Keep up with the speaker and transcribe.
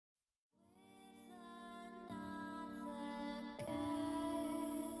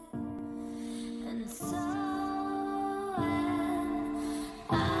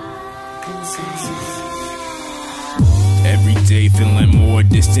Every day feeling more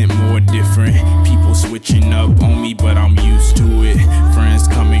distant, more different. People switching up on me, but I'm used to it. Friends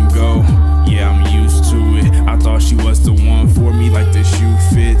come and go, yeah, I'm used to it. I thought she was the one for me, like the shoe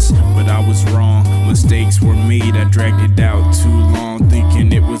fits, but I was wrong. Mistakes were made, I dragged it out too long,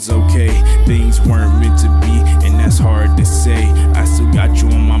 thinking it was okay. Things weren't meant to be, and that's hard to say. I still got you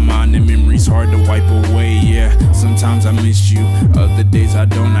on my mind, and memories hard to wipe away, yeah. Sometimes I miss you, other days I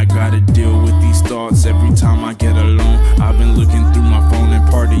don't. I gotta deal with these thoughts every time I get alone. I've been looking through my phone and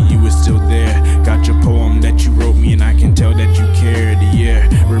part of you is still there. Got your poem that you wrote me and I can tell that you cared, yeah.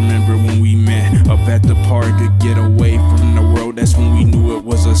 Remember when we met up at the park, could get away from the world, that's when we knew it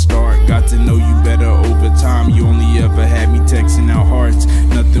was a start. Got to know you better over time, you only ever had me texting our hearts.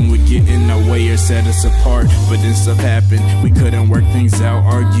 Nothing would get in the way or set us apart, but then stuff happened, we couldn't work things out.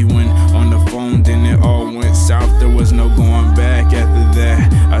 Arguing on the phone, then it all went south. There was no going back after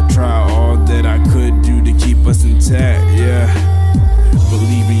that. I tried all that I could do to keep us intact, yeah.